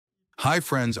Hi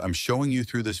friends, I'm showing you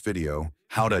through this video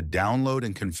how to download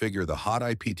and configure the Hot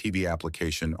IPTV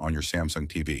application on your Samsung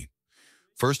TV.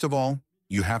 First of all,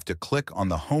 you have to click on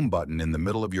the home button in the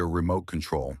middle of your remote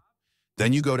control.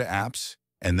 Then you go to apps,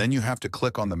 and then you have to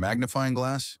click on the magnifying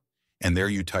glass, and there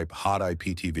you type Hot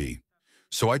IPTV.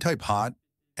 So I type Hot,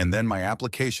 and then my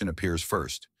application appears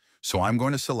first. So I'm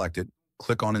going to select it,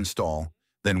 click on Install,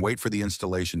 then wait for the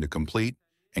installation to complete,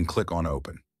 and click on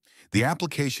Open. The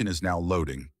application is now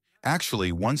loading.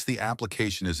 Actually, once the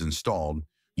application is installed,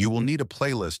 you will need a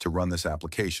playlist to run this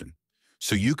application.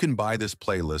 So you can buy this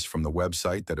playlist from the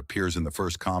website that appears in the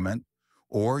first comment,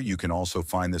 or you can also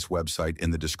find this website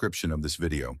in the description of this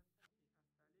video.